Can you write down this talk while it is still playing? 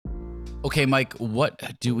Okay, Mike,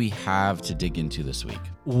 what do we have to dig into this week?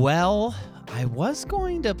 Well, I was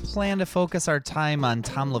going to plan to focus our time on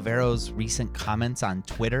Tom Lavero's recent comments on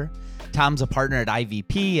Twitter. Tom's a partner at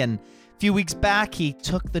IVP, and a few weeks back, he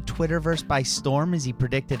took the Twitterverse by storm as he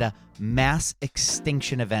predicted a mass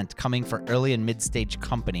extinction event coming for early and mid-stage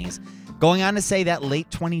companies, going on to say that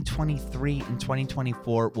late 2023 and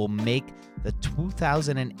 2024 will make the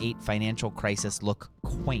 2008 financial crisis look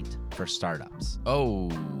quaint for startups.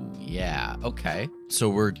 Oh, yeah. Okay. So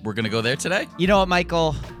we're going to go there today? You know what,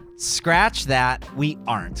 Michael? Scratch that. We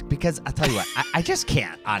aren't. Because I'll tell you what, I just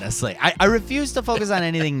can't, honestly. I refuse to focus on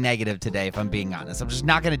anything negative today, if I'm being honest. I'm just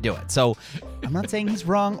not going to do it. So I'm not saying he's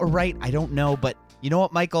wrong or right. I don't know. But you know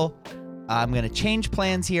what, Michael? I'm going to change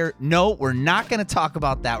plans here. No, we're not going to talk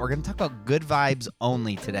about that. We're going to talk about good vibes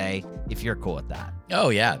only today, if you're cool with that. Oh,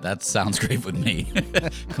 yeah. That sounds great with me.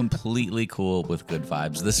 Completely cool with good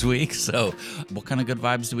vibes this week. So what kind of good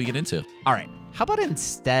vibes do we get into? All right. How about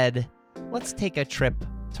instead, let's take a trip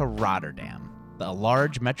to Rotterdam, the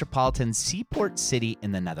large metropolitan seaport city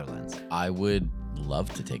in the Netherlands. I would love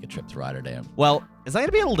to take a trip to Rotterdam. Well, it's not going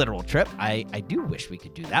to be a literal trip. I do wish we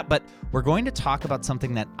could do that, but we're going to talk about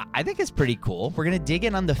something that I think is pretty cool. We're going to dig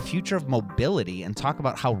in on the future of mobility and talk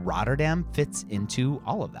about how Rotterdam fits into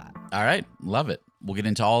all of that. All right. Love it. We'll get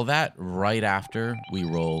into all of that right after we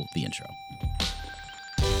roll the intro.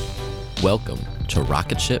 Welcome to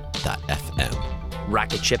Rocketship.fm.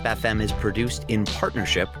 Rocket Ship FM is produced in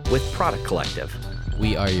partnership with Product Collective.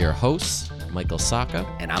 We are your hosts, Michael Sacca.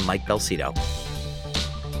 And I'm Mike Belcito.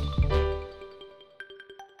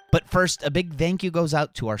 But first, a big thank you goes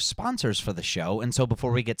out to our sponsors for the show. And so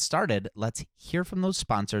before we get started, let's hear from those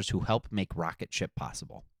sponsors who help make Rocket Ship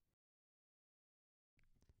possible.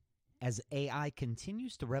 As AI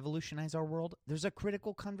continues to revolutionize our world, there's a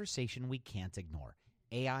critical conversation we can't ignore: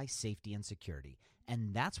 AI safety and security.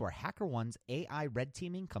 And that's where HackerOne's AI red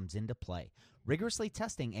teaming comes into play, rigorously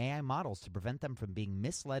testing AI models to prevent them from being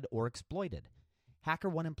misled or exploited.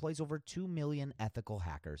 HackerOne employs over 2 million ethical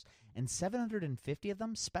hackers, and 750 of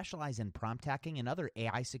them specialize in prompt hacking and other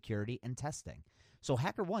AI security and testing. So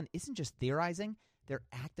HackerOne isn't just theorizing, they're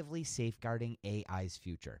actively safeguarding AI's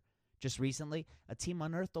future. Just recently, a team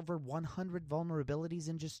unearthed over 100 vulnerabilities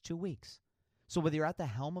in just 2 weeks. So whether you're at the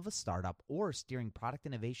helm of a startup or steering product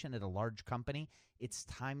innovation at a large company, it's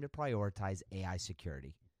time to prioritize AI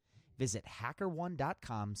security. Visit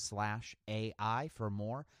hackerone.com/AI for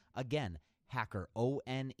more. Again,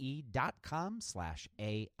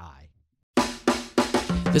 hackerone.com/AI.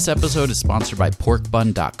 This episode is sponsored by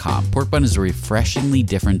porkbun.com. Porkbun is a refreshingly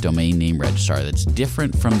different domain name registrar that's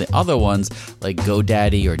different from the other ones like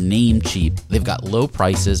GoDaddy or Namecheap. They've got low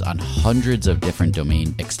prices on hundreds of different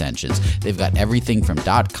domain extensions. They've got everything from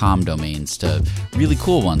 .com domains to really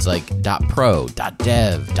cool ones like .pro,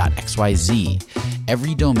 .dev, .xyz.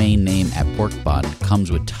 Every domain name at Porkbun comes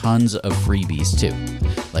with tons of freebies too,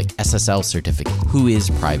 like SSL certificate, WHOIS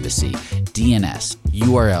privacy, DNS,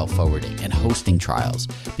 URL forwarding, and hosting trials.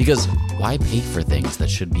 Because why pay for things that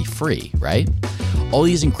should be free, right? All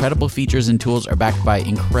these incredible features and tools are backed by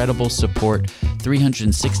incredible support,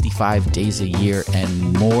 365 days a year,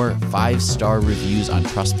 and more 5-star reviews on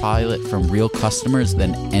Trustpilot from real customers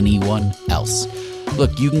than anyone else.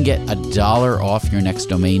 Look, you can get $1 off your next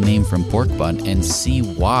domain name from Porkbun and see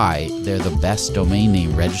why they're the best domain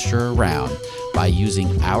name registrar around by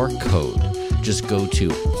using our code. Just go to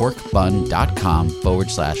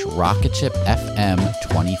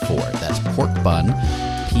porkbun.com/rocketshipfm24. That's porkbun,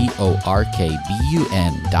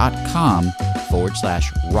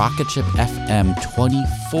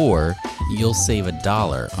 porkbun.com/rocketshipfm24. You'll save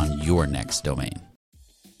 $1 on your next domain.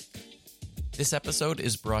 This episode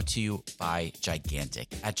is brought to you by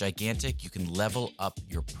Gigantic. At Gigantic, you can level up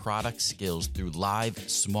your product skills through live,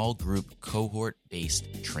 small group,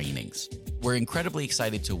 cohort-based trainings. We're incredibly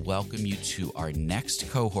excited to welcome you to our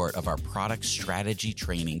next cohort of our product strategy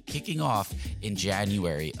training, kicking off in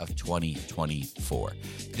January of 2024.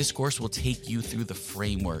 This course will take you through the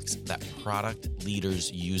frameworks that product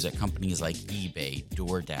leaders use at companies like eBay,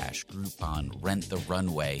 DoorDash, Groupon, Rent the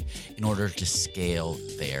Runway in order to scale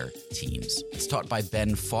their teams. It's taught by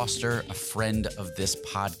Ben Foster, a friend of this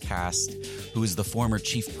podcast, who is the former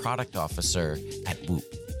chief product officer at Whoop.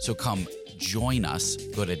 So come join us.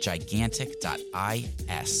 Go to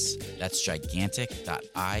gigantic.is. That's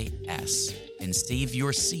gigantic.is. And save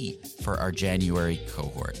your seat for our January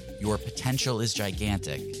cohort. Your potential is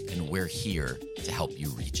gigantic, and we're here to help you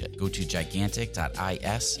reach it. Go to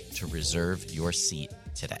gigantic.is to reserve your seat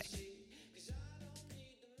today.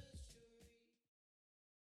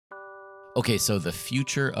 Okay, so the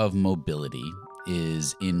future of mobility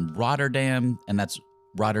is in Rotterdam, and that's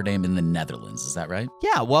Rotterdam in the Netherlands. Is that right?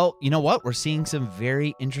 Yeah, well, you know what? We're seeing some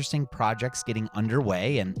very interesting projects getting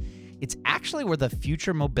underway, and it's actually where the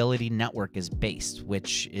Future Mobility Network is based,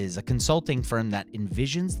 which is a consulting firm that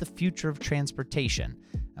envisions the future of transportation,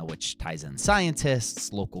 which ties in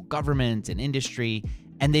scientists, local government, and industry,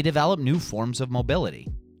 and they develop new forms of mobility.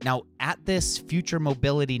 Now, at this Future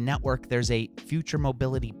Mobility Network, there's a Future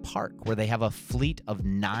Mobility Park where they have a fleet of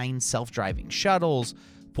 9 self-driving shuttles,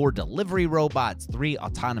 4 delivery robots, 3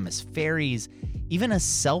 autonomous ferries, even a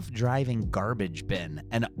self-driving garbage bin.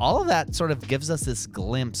 And all of that sort of gives us this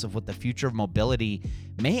glimpse of what the future of mobility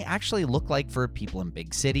may actually look like for people in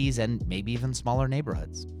big cities and maybe even smaller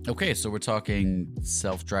neighborhoods. Okay, so we're talking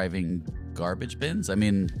self-driving garbage bins? I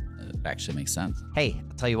mean, it actually makes sense. Hey,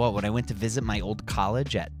 I'll tell you what, when I went to visit my old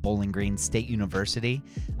college at Bowling Green State University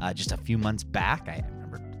just a few months back, I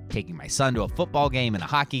remember taking my son to a football game and a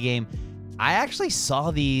hockey game. I actually saw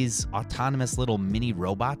these autonomous little mini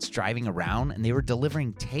robots driving around, and they were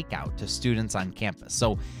delivering takeout to students on campus.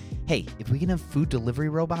 So, hey, if we can have food delivery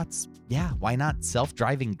robots, yeah, why not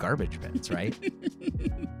self-driving garbage bins, right?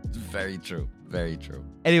 Very true. Very true.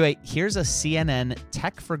 Anyway, here's a CNN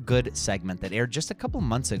Tech for Good segment that aired just a couple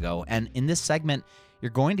months ago. And in this segment, you're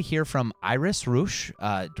going to hear from Iris Roosh,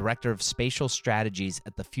 Director of Spatial Strategies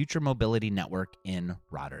at the Future Mobility Network in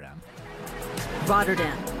Rotterdam.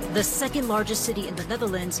 Rotterdam, the second largest city in the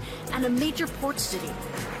Netherlands and a major port city.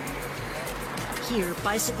 Here,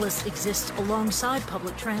 bicyclists exist alongside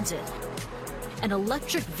public transit. And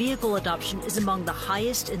electric vehicle adoption is among the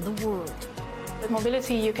highest in the world. With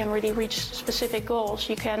mobility, you can really reach specific goals.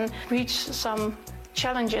 You can reach some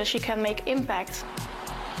challenges. You can make impact.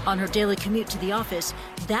 On her daily commute to the office,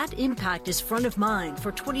 that impact is front of mind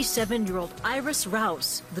for 27-year-old Iris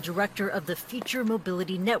Rouse, the director of the Future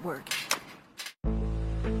Mobility Network,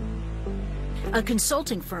 a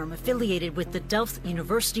consulting firm affiliated with the Delft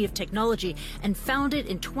University of Technology and founded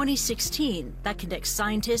in 2016 that connects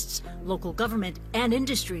scientists, local government, and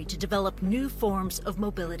industry to develop new forms of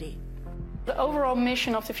mobility. The overall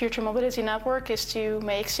mission of the Future Mobility Network is to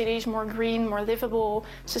make cities more green, more livable,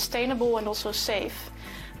 sustainable, and also safe.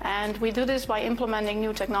 And we do this by implementing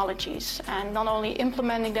new technologies, and not only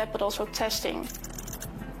implementing that, but also testing.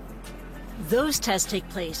 Those tests take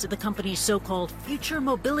place at the company's so-called Future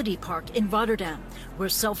Mobility Park in Rotterdam, where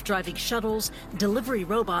self-driving shuttles, delivery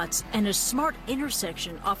robots, and a smart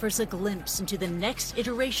intersection offers a glimpse into the next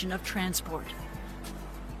iteration of transport.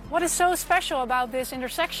 What is so special about this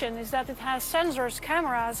intersection is that it has sensors,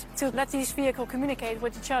 cameras, to let these vehicles communicate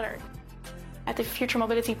with each other. At the Future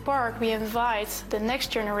Mobility Park, we invite the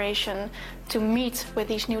next generation to meet with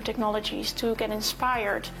these new technologies, to get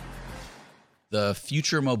inspired. The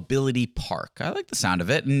Future Mobility Park. I like the sound of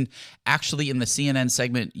it. And actually, in the CNN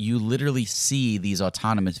segment, you literally see these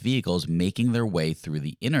autonomous vehicles making their way through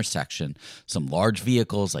the intersection. Some large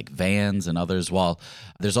vehicles like vans and others, while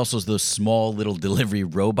there's also those small little delivery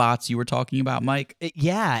robots you were talking about, Mike.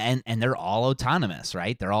 Yeah, and they're all autonomous,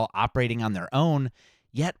 right? They're all operating on their own.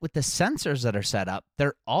 Yet with the sensors that are set up,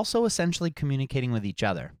 they're also essentially communicating with each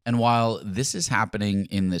other. And while this is happening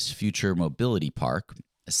in this Future Mobility Park,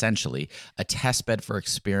 essentially a testbed for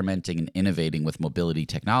experimenting and innovating with mobility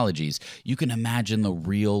technologies, you can imagine the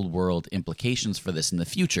real-world implications for this in the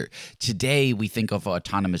future. Today, we think of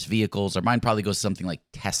autonomous vehicles. Our mind probably goes to something like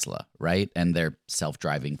Tesla, right? And their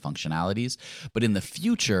self-driving functionalities. But in the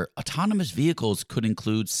future, autonomous vehicles could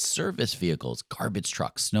include service vehicles, garbage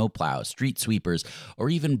trucks, snowplows, street sweepers, or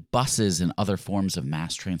even buses and other forms of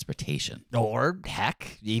mass transportation. Or,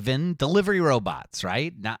 heck, even delivery robots,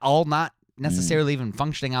 right? Not necessarily even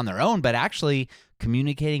functioning on their own, but actually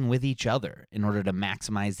communicating with each other in order to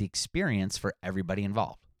maximize the experience for everybody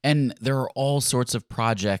involved. And there are all sorts of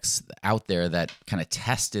projects out there that kind of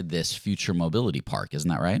tested this Future Mobility Park, isn't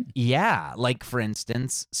that right? Yeah, like for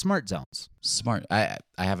instance, smart zones. I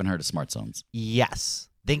haven't heard of smart zones. Yes.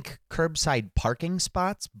 Think curbside parking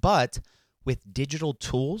spots, but with digital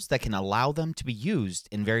tools that can allow them to be used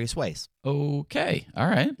in various ways. Okay, all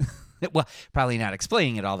right. Well, probably not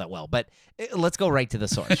explaining it all that well, but let's go right to the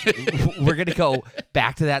source. We're going to go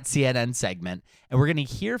back to that CNN segment, and we're going to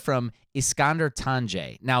hear from Iskander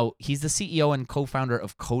Tanjay. Now, he's the CEO and co-founder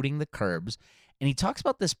of Coding the Curbs, and he talks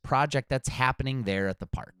about this project that's happening there at the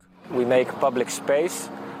park. We make public space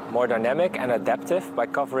more dynamic and adaptive by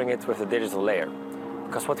covering it with a digital layer.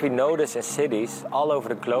 Because what we notice in cities all over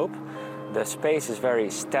the globe, the space is very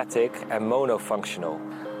static and monofunctional.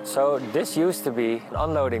 So this used to be an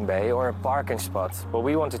unloading bay or a parking spot, but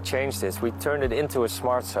we want to change this. We turned it into a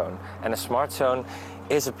smart zone, and a smart zone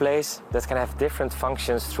is a place that can have different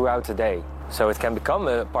functions throughout the day. So it can become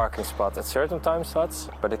a parking spot at certain time slots,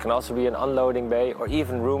 but it can also be an unloading bay or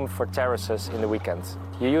even room for terraces in the weekends.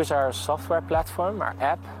 You use our software platform, our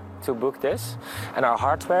app, to book this, and our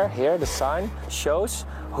hardware here, the sign, shows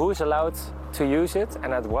who is allowed to use it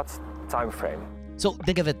and at what time frame. So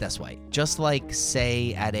think of it this way, just like,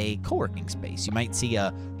 say, at a co-working space, you might see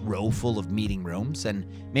a row full of meeting rooms, and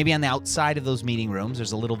maybe on the outside of those meeting rooms,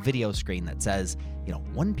 there's a little video screen that says,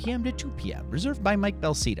 1 p.m. to 2 p.m., reserved by Mike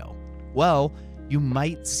Belcito. Well, you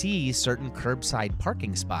might see certain curbside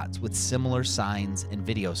parking spots with similar signs and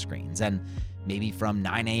video screens, and maybe from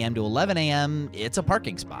 9 a.m. to 11 a.m., it's a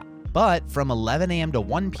parking spot. But from 11 a.m. to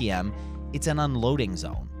 1 p.m., it's an unloading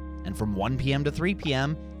zone. And from 1 p.m. to 3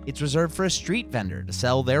 p.m., it's reserved for a street vendor to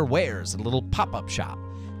sell their wares, a little pop-up shop.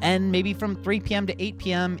 And maybe from 3 p.m. to 8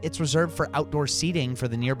 p.m., it's reserved for outdoor seating for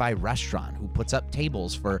the nearby restaurant who puts up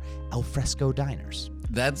tables for alfresco diners.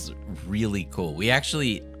 That's really cool. We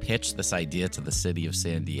actually pitched this idea to the city of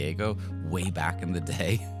San Diego way back in the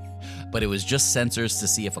day, but it was just sensors to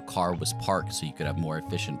see if a car was parked so you could have more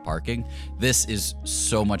efficient parking. This is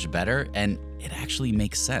so much better, and it actually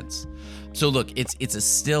makes sense. So look, it's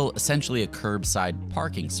still essentially a curbside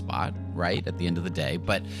parking spot, right, at the end of the day,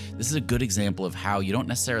 but this is a good example of how you don't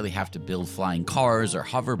necessarily have to build flying cars or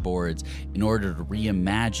hoverboards in order to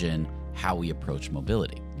reimagine how we approach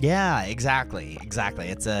mobility. Yeah, exactly.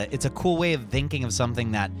 It's a cool way of thinking of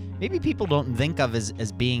something that maybe people don't think of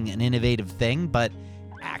as being an innovative thing, but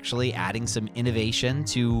actually adding some innovation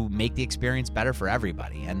to make the experience better for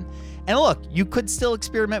everybody. And look, you could still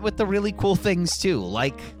experiment with the really cool things too,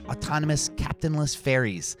 like autonomous captainless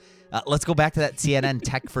ferries. Let's go back to that CNN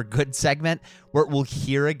Tech for Good segment where we'll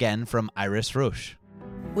hear again from Iris Roos.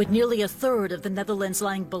 With nearly a third of the Netherlands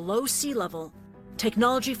lying below sea level,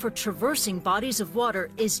 technology for traversing bodies of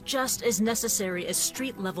water is just as necessary as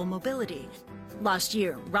street-level mobility. Last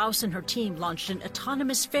year, Rouse and her team launched an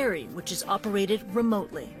autonomous ferry, which is operated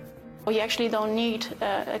remotely. You actually don't need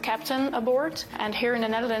a captain aboard, and here in the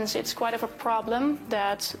Netherlands it's quite of a problem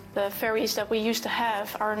that the ferries that we used to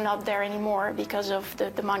have are not there anymore because of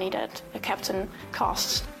the money that a captain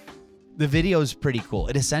costs. The video is pretty cool.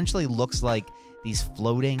 It essentially looks like these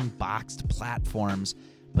floating boxed platforms,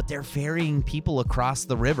 but they're ferrying people across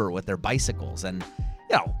the river with their bicycles. And,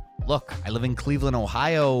 look, I live in Cleveland,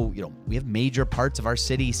 Ohio. We have major parts of our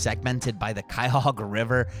city segmented by the Cuyahoga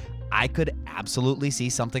River. I could absolutely see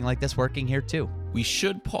something like this working here too. We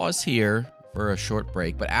should pause here for a short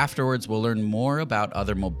break, but afterwards we'll learn more about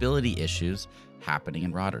other mobility issues happening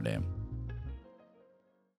in Rotterdam.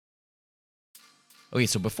 Okay,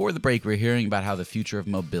 so before the break, we're hearing about how the future of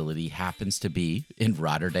mobility happens to be in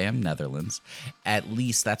Rotterdam, Netherlands. At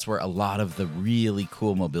least that's where a lot of the really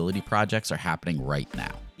cool mobility projects are happening right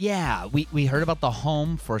now. Yeah, we heard about the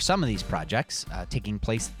home for some of these projects taking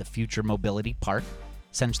place at the Future Mobility Park,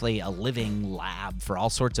 essentially a living lab for all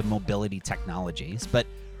sorts of mobility technologies. But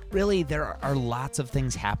really, there are lots of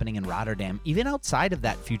things happening in Rotterdam, even outside of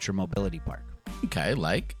that Future Mobility Park. Okay,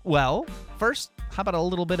 like? Well, first, how about a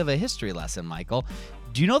little bit of a history lesson, Michael?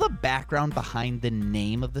 Do you know the background behind the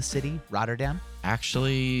name of the city, Rotterdam?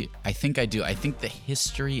 Actually, I think I do. I think the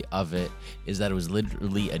history of it is that it was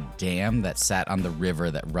literally a dam that sat on the river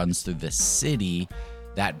that runs through the city,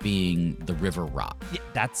 that being the River Rot. Yeah,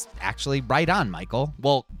 that's actually right on, Michael.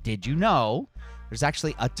 Well, did you know there's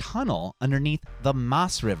actually a tunnel underneath the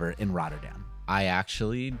Maas River in Rotterdam? I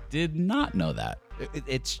actually did not know that.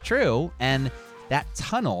 It's true, and that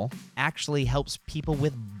tunnel actually helps people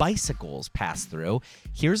with bicycles pass through.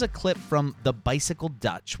 Here's a clip from the Bicycle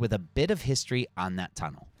Dutch with a bit of history on that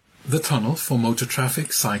tunnel. The tunnel for motor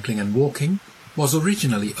traffic, cycling and walking was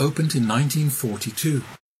originally opened in 1942.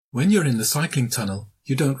 When you're in the cycling tunnel,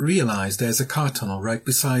 you don't realize there's a car tunnel right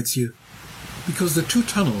beside you, because the two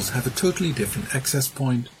tunnels have a totally different access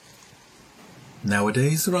point.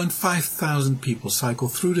 Nowadays, around 5,000 people cycle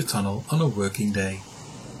through the tunnel on a working day.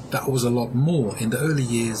 That was a lot more in the early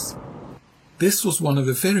years. This was one of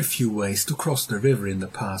the very few ways to cross the river in the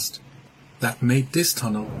past. That made this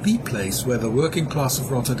tunnel the place where the working class of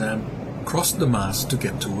Rotterdam crossed the Maas to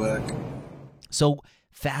get to work. So,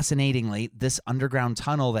 fascinatingly, this underground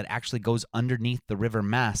tunnel that actually goes underneath the River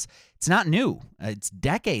Maas, it's not new. It's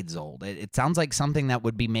decades old. It sounds like something that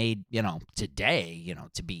would be made, today,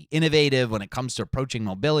 to be innovative when it comes to approaching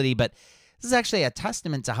mobility. But this is actually a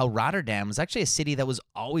testament to how Rotterdam was actually a city that was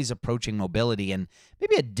always approaching mobility in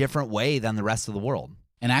maybe a different way than the rest of the world.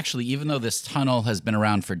 And actually, even though this tunnel has been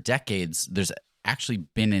around for decades, there's actually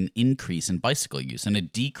been an increase in bicycle use and a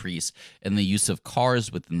decrease in the use of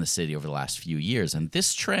cars within the city over the last few years. And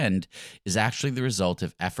this trend is actually the result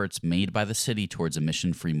of efforts made by the city towards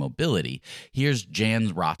emission-free mobility. Here's Jan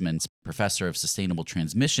Rothmans, professor of sustainable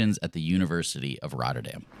transmissions at the University of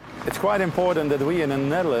Rotterdam. It's quite important that we in the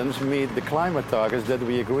Netherlands meet the climate targets that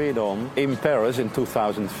we agreed on in Paris in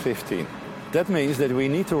 2015. That means that we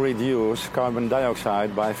need to reduce carbon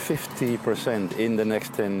dioxide by 50% in the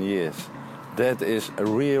next 10 years. That is a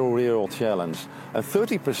real challenge. And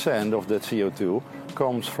 30% of that CO2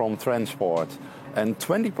 comes from transport and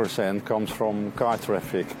 20% comes from car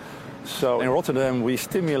traffic. So in Rotterdam, we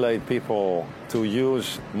stimulate people to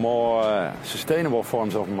use more sustainable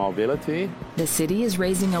forms of mobility. The city is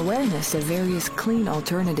raising awareness of various clean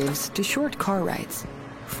alternatives to short car rides.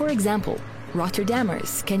 For example,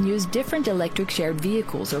 Rotterdammers can use different electric shared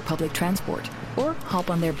vehicles or public transport, or hop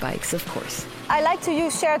on their bikes, of course. I like to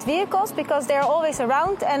use shared vehicles because they're always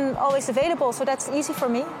around and always available, so that's easy for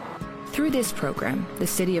me. Through this program, the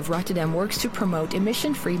city of Rotterdam works to promote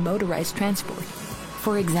emission-free motorized transport.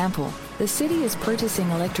 For example, the city is purchasing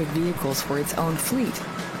electric vehicles for its own fleet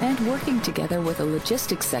and working together with the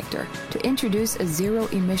logistics sector to introduce a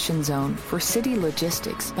zero-emission zone for city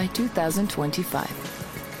logistics by 2025.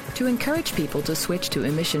 To encourage people to switch to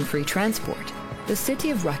emission-free transport, the city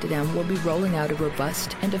of Rotterdam will be rolling out a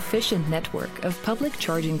robust and efficient network of public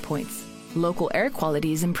charging points. Local air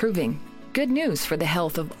quality is improving. Good news for the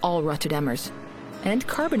health of all Rotterdammers. And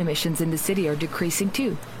carbon emissions in the city are decreasing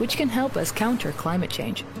too, which can help us counter climate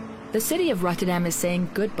change. The city of Rotterdam is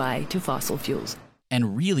saying goodbye to fossil fuels.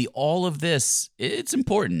 And really, all of this, it's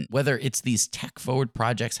important, whether it's these tech-forward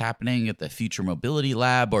projects happening at the Future Mobility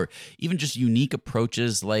Lab or even just unique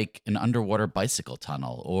approaches like an underwater bicycle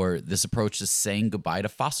tunnel or this approach to saying goodbye to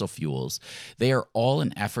fossil fuels. They are all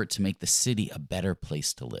an effort to make the city a better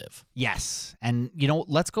place to live. Yes. And,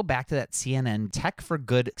 let's go back to that CNN Tech for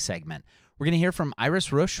Good segment. We're going to hear from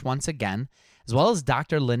Iris Rush once again, as well as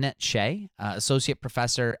Dr. Lynette Shea, Associate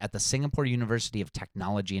Professor at the Singapore University of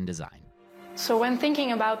Technology and Design. So when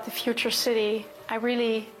thinking about the future city, I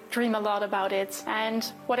really dream a lot about it. And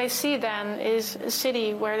what I see then is a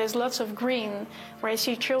city where there's lots of green, where I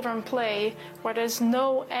see children play, where there's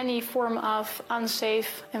no any form of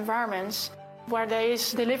unsafe environments, where there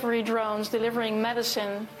is delivery drones delivering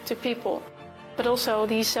medicine to people. But also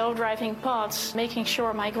these self-driving pods, making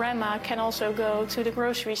sure my grandma can also go to the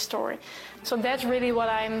grocery store. So that's really what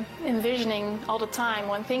I'm envisioning all the time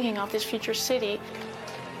when thinking of this future city.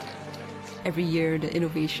 Every year, the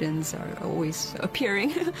innovations are always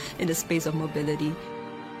appearing in the space of mobility.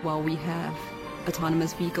 While we have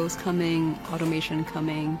autonomous vehicles coming, automation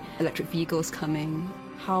coming, electric vehicles coming,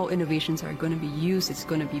 how innovations are going to be used is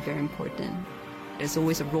going to be very important. There's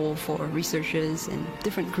always a role for researchers and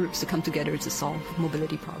different groups to come together to solve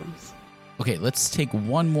mobility problems. Okay, let's take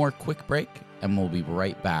one more quick break, and we'll be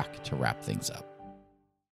right back to wrap things up.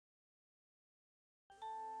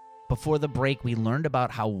 Before the break, we learned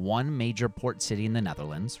about how one major port city in the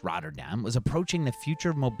Netherlands, Rotterdam, was approaching the future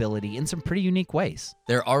of mobility in some pretty unique ways.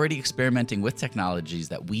 They're already experimenting with technologies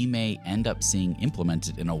that we may end up seeing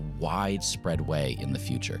implemented in a widespread way in the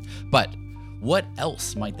future. But what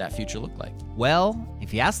else might that future look like? Well,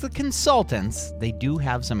 if you ask the consultants, they do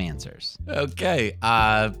have some answers. Okay,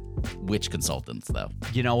 which consultants, though?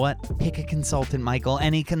 You know what? Pick a consultant, Michael,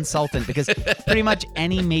 any consultant, because pretty much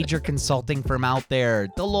any major consulting firm out there,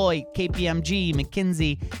 Deloitte, KPMG,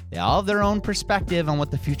 McKinsey, they all have their own perspective on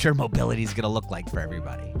what the future of mobility is going to look like for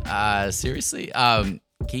everybody. Seriously?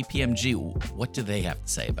 KPMG, what do they have to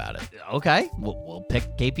say about it? Okay, we'll pick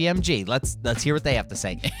KPMG. Let's hear what they have to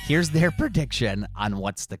say. Here's their prediction on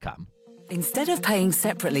what's to come. Instead of paying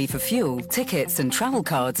separately for fuel, tickets and travel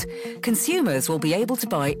cards, consumers will be able to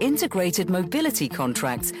buy integrated mobility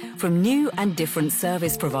contracts from new and different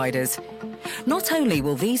service providers. Not only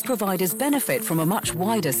will these providers benefit from a much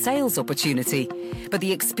wider sales opportunity, but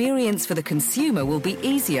the experience for the consumer will be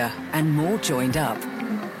easier and more joined up.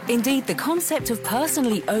 Indeed, the concept of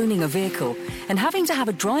personally owning a vehicle and having to have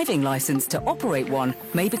a driving license to operate one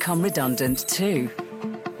may become redundant too.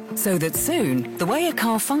 So that soon, the way a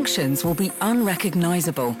car functions will be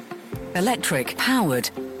unrecognizable. Electric, powered,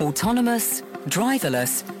 autonomous,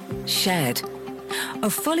 driverless, shared. A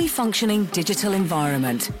fully functioning digital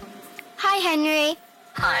environment. Hi, Henry.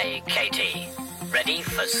 Hi, Katie. Ready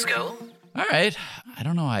for school? All right. I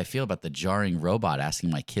don't know how I feel about the jarring robot asking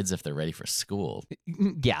my kids if they're ready for school.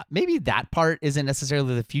 Yeah, maybe that part isn't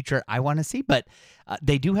necessarily the future I want to see, but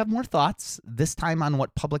they do have more thoughts, this time on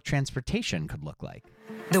what public transportation could look like.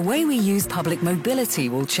 The way we use public mobility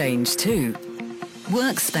will change too.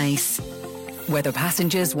 Workspace, Whether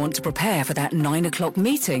passengers want to prepare for that 9 o'clock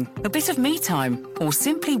meeting, a bit of me time, or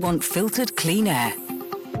simply want filtered clean air.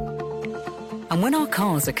 And when our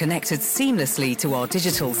cars are connected seamlessly to our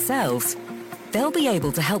digital selves, they'll be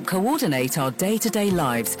able to help coordinate our day-to-day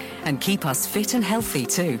lives and keep us fit and healthy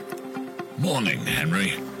too. Morning,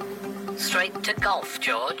 Henry. Straight to golf,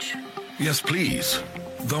 George. Yes, please.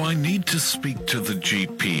 Though I need to speak to the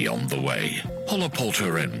GP on the way. Holopolt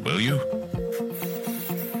her in, will you?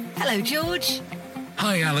 Hello, George.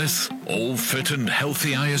 Hi, Alice. All fit and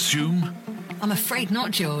healthy, I assume? I'm afraid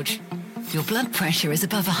not, George. Your blood pressure is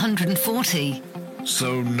above 140.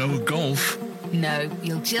 So no golf? No,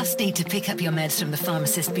 you'll just need to pick up your meds from the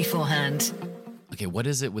pharmacist beforehand. Okay, what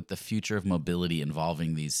is it with the future of mobility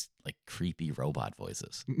involving these like creepy robot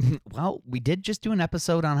voices? Well, we did just do an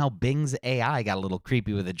episode on how Bing's AI got a little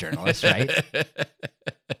creepy with a journalist, right?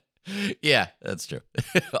 Yeah, that's true.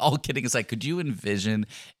 All kidding aside, could you envision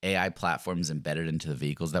AI platforms embedded into the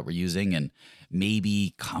vehicles that we're using, and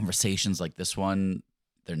maybe conversations like this one,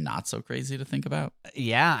 they're not so crazy to think about?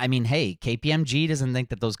 Yeah, I mean, hey, KPMG doesn't think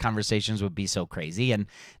that those conversations would be so crazy. And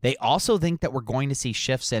they also think that we're going to see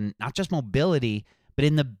shifts in not just mobility, but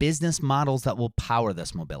in the business models that will power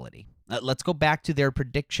this mobility. Let's go back to their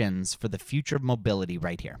predictions for the future of mobility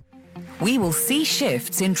right here. We will see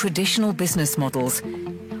shifts in traditional business models.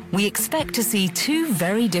 We expect to see two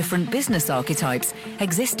very different business archetypes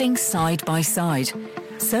existing side by side.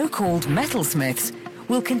 So-called metalsmiths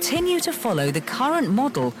will continue to follow the current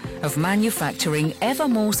model of manufacturing ever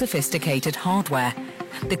more sophisticated hardware,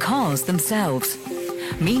 the cars themselves.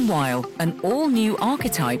 Meanwhile, an all-new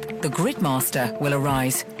archetype, the Gridmaster, will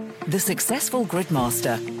arise. The successful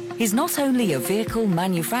Gridmaster is not only a vehicle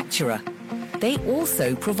manufacturer, they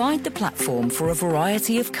also provide the platform for a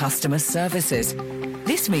variety of customer services.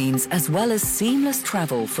 This means, as well as seamless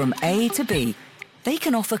travel from A to B, they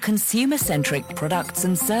can offer consumer-centric products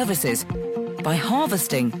and services by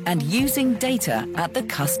harvesting and using data at the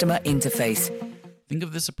customer interface. Think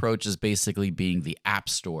of this approach as basically being the app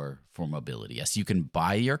store for mobility. Yes, you can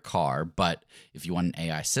buy your car, but if you want an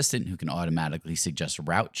AI assistant who can automatically suggest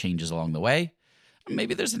route changes along the way,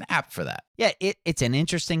 maybe there's an app for that. Yeah, it's an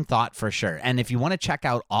interesting thought for sure. And if you want to check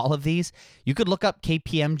out all of these, you could look up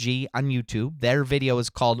KPMG on YouTube. Their video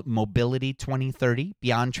is called Mobility 2030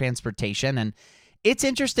 Beyond Transportation. And it's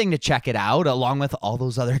interesting to check it out along with all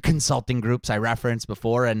those other consulting groups I referenced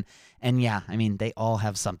before. And yeah, I mean, they all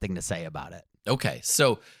have something to say about it. Okay,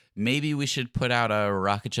 so maybe we should put out a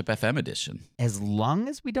Rocket Ship FM edition. As long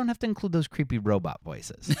as we don't have to include those creepy robot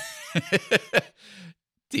voices.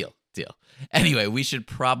 Deal. Anyway, we should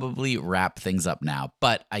probably wrap things up now,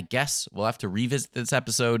 but I guess we'll have to revisit this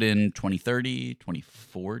episode in 2030,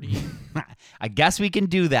 2040. I guess we can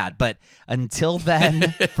do that, but until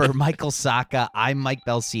then, for Michael Sacca, I'm Mike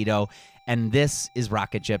Belsito, and this is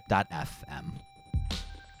RocketShip.fm.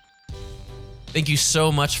 Thank you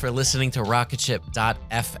so much for listening to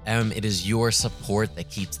RocketShip.fm. It is your support that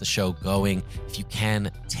keeps the show going. If you can,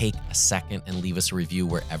 take a second and leave us a review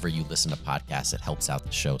wherever you listen to podcasts. It helps out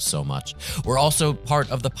the show so much. We're also part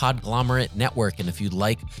of the Podglomerate Network, and if you'd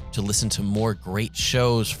like to listen to more great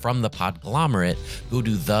shows from the Podglomerate, go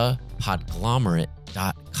to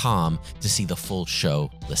thepodglomerate.com to see the full show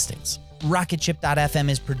listings. RocketShip.fm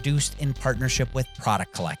is produced in partnership with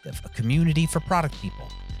Product Collective, a community for product people.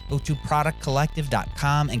 Go to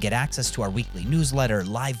productcollective.com and get access to our weekly newsletter,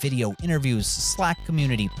 live video interviews, Slack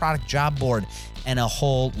community, product job board, and a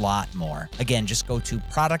whole lot more. Again, just go to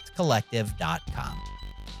productcollective.com.